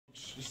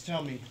Just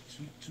tell me,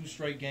 two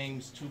straight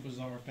games, two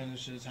bizarre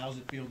finishes. How's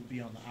it feel to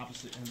be on the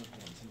opposite end of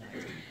one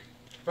tonight?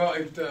 Well,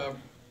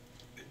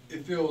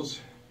 it feels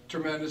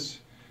tremendous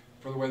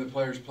for the way the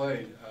players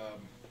played,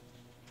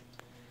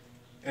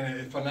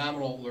 and a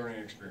phenomenal learning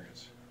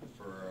experience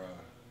for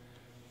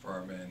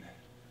our men.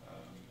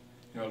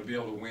 You know, to be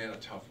able to win a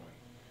tough one,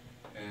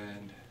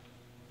 and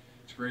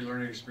it's a great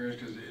learning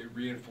experience because it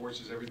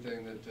reinforces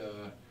everything that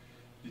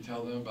you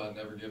tell them about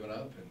never giving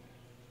up and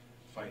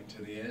fighting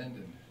to the end,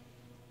 and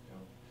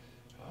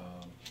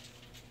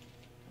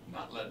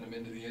not letting them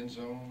into the end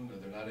zone.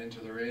 They're not into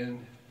their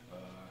end.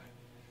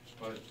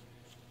 But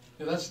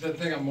you know, that's the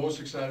thing I'm most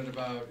excited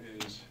about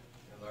is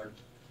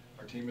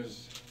our team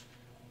has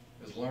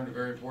learned a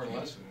very important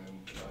lesson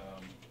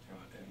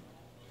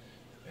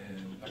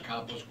and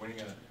accomplished winning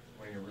a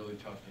really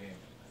tough game.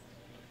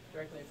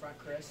 Directly in front,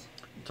 Chris.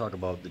 Talk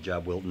about the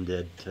job Wilton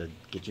did to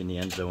get you in the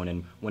end zone,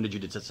 and when did you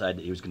decide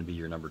that he was going to be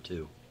your number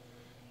 2?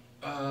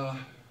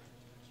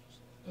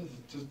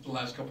 Just the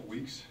last couple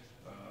weeks,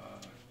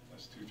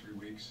 last 2-3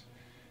 weeks.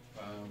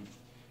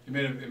 He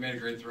made a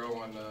great throw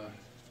on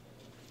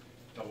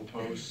double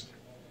post.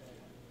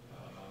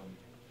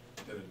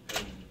 Did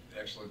an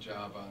excellent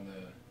job on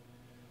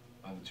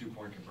the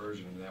 2-point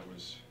conversion, and that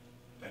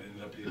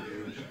ended up being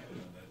huge.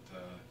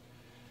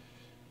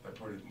 That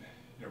put it,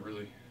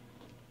 really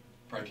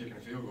probably kicking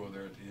a field goal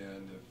there at the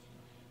end if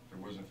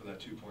it wasn't for that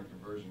 2-point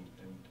conversion,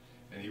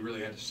 and he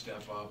really had to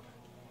step up,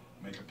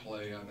 make a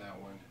play on that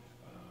one.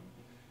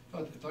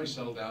 I thought he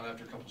settled down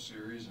after a couple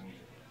series,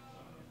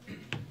 and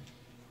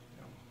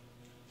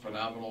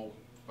phenomenal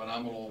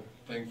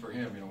thing for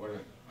him.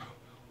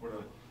 What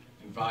a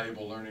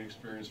invaluable learning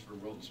experience for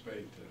Wilton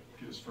Spate to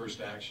get his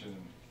first action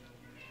and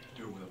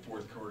do it with a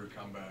fourth quarter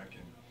comeback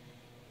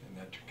and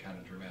that kind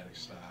of dramatic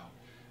style.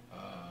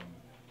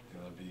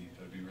 That'd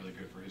be really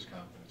good for his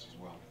confidence as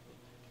well.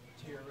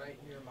 To your right,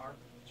 near Mark.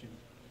 Jim,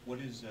 what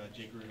is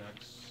Jake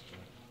Runak's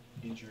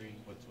injury?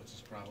 What's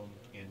his problem,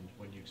 and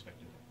when do you expect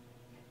him?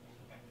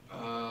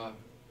 I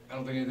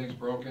don't think anything's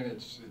broken.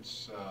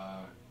 It's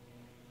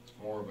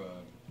more of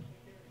a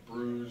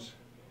bruise.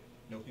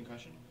 No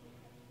concussion?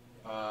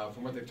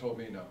 From what they've told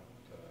me, no.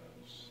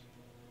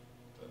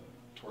 The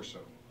torso,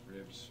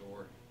 ribs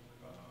sore.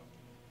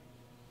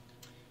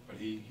 But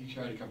he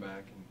tried to come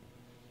back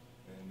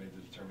and made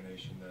the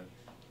determination that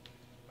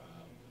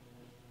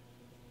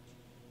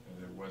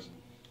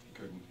he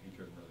couldn't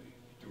really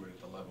do it at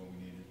the level we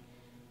needed.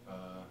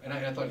 And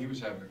I thought he was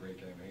having a great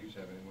game. He was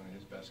having one of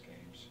his best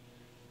games.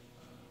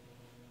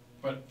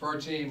 But for our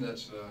team,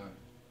 that's the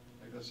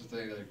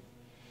thing that I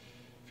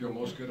feel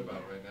most good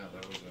about right now.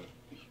 That was a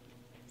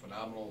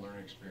phenomenal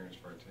learning experience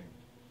for our team.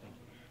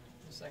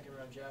 The second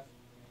row, Jeff.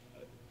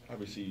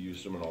 Obviously, you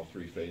used them in all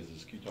 3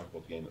 phases. Can you talk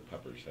about the game that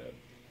Peppers had?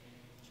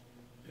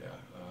 Yeah,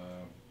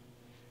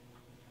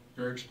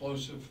 very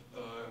explosive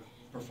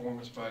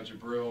performance by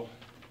Jabril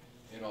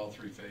in all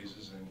 3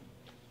 phases, and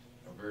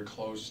very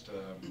close to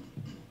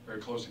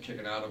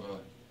kicking out of a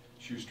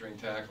shoestring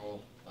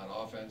tackle on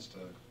offense to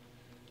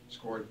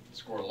score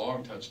a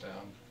long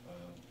touchdown,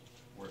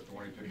 where the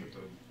one he picked up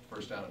the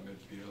first down at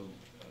midfield,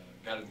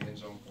 got it in the end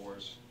zone for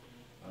us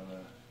on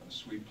a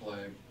sweep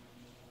play.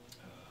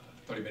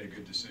 I thought he made a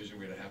good decision.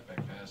 We had a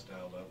halfback pass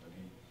dialed up, and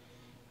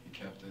he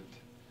kept it.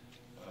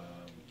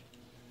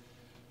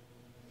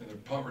 In the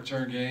punt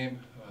return game,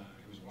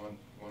 he was one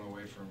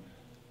away from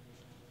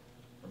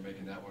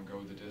making that one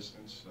go the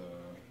distance.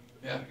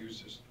 Yeah,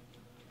 he's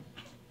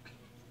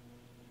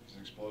an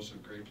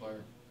explosive, great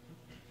player.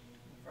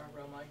 Front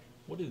row, Mike.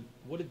 What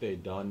did they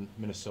done,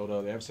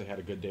 Minnesota? They obviously had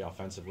a good day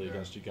offensively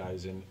against you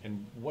guys,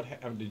 and what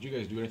did you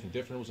guys do anything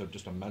different? Was it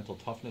just a mental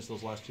toughness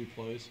those last 2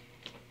 plays?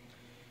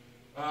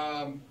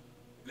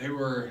 They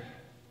were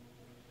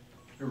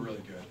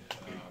really good. I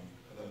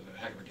thought it was a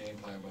heck of a game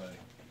plan by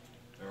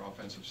their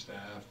offensive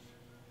staff.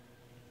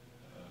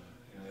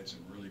 They had some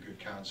really good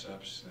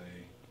concepts.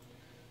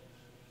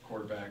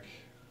 Quarterback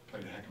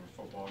played a heck of a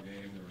football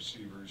game. The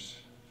receivers,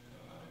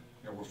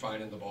 were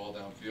finding the ball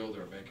downfield. They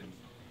were making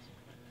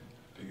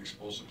big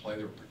explosive play.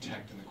 They were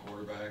protecting the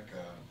quarterback.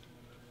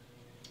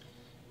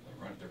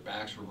 Their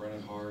backs were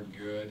running hard and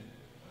good.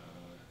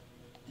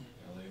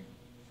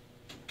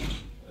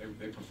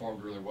 They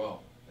performed really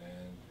well,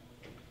 and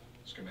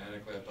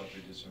schematically, I thought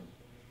they did some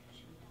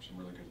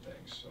really good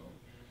things. So,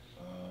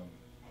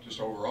 just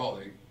overall,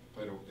 they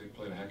played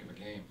a heck of a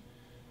game.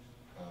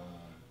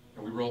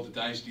 And we rolled the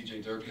dice.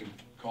 DJ Durkin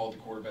called the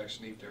quarterback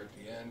sneak there at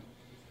the end,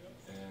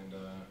 and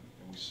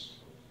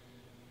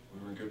we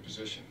were in good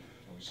position.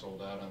 And we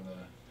sold out on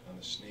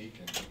the sneak,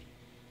 and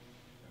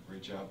a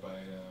great job by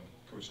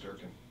Coach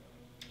Durkin.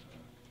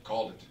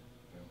 Called it,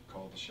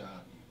 called the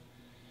shot,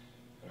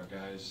 and our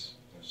guys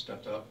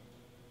stepped up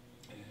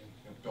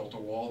and built a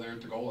wall there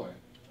at the goal line.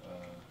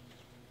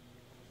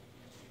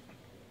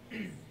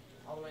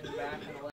 All the way in the back on the left.